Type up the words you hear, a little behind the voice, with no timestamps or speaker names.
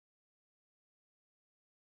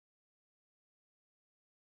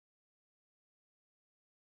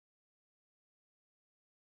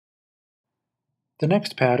The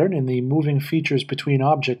next pattern in the moving features between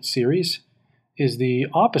objects series is the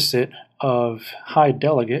opposite of hide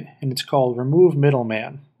delegate, and it's called remove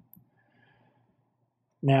middleman.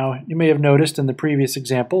 Now, you may have noticed in the previous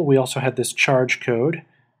example we also had this charge code,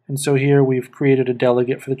 and so here we've created a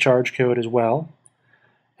delegate for the charge code as well.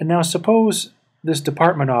 And now suppose this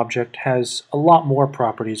department object has a lot more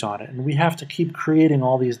properties on it, and we have to keep creating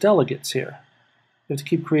all these delegates here. We have to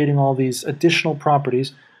keep creating all these additional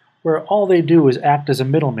properties where all they do is act as a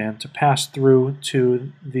middleman to pass through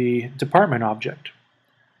to the department object.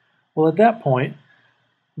 Well, at that point,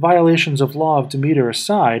 violations of law of Demeter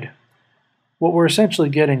aside, what we're essentially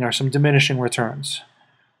getting are some diminishing returns.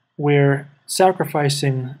 We're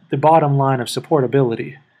sacrificing the bottom line of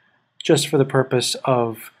supportability just for the purpose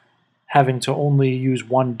of having to only use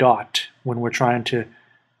one dot when we're trying to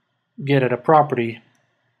get at a property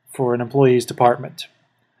for an employee's department.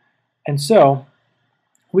 And so,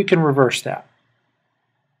 we can reverse that.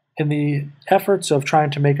 In the efforts of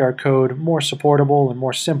trying to make our code more supportable and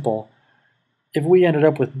more simple, if we ended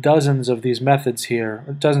up with dozens of these methods here,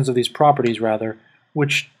 or dozens of these properties rather,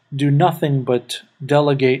 which do nothing but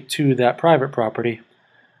delegate to that private property,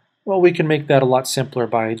 well, we can make that a lot simpler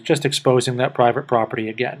by just exposing that private property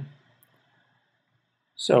again.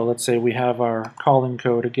 So let's say we have our calling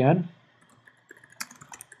code again.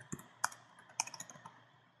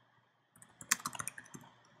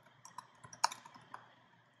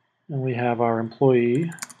 And we have our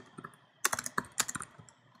employee.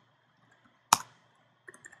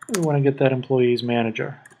 We want to get that employee's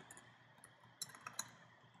manager.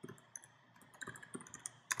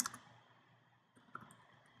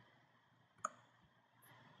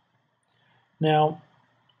 Now,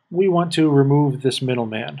 we want to remove this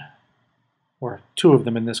middleman, or two of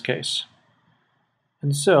them in this case.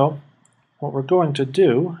 And so, what we're going to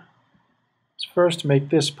do is first make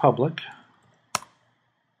this public.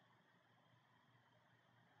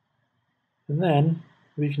 And then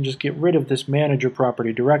we can just get rid of this manager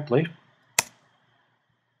property directly.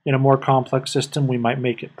 In a more complex system, we might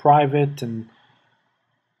make it private and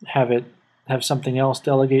have something else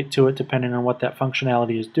delegate to it depending on what that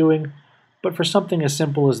functionality is doing. But for something as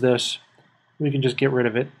simple as this, we can just get rid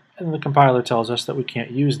of it, and the compiler tells us that we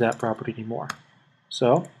can't use that property anymore.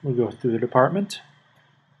 So we go through the department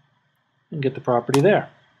and get the property there.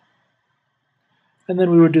 And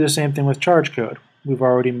then we would do the same thing with charge code. We've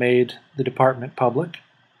already made the department public,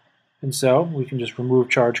 and so we can just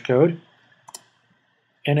remove charge code,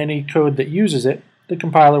 and any code that uses it, the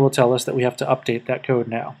compiler will tell us that we have to update that code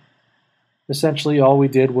now. Essentially, all we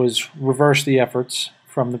did was reverse the efforts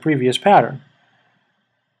from the previous pattern.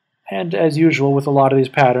 And as usual with a lot of these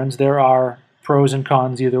patterns, there are pros and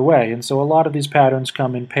cons either way, and so a lot of these patterns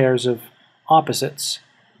come in pairs of opposites,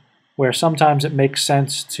 where sometimes it makes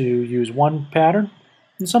sense to use one pattern,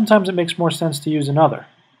 and sometimes it makes more sense to use another.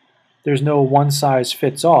 There's no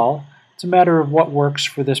one-size-fits-all. It's a matter of what works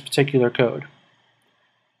for this particular code.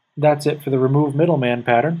 That's it for the remove middleman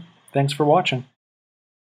pattern. Thanks for watching.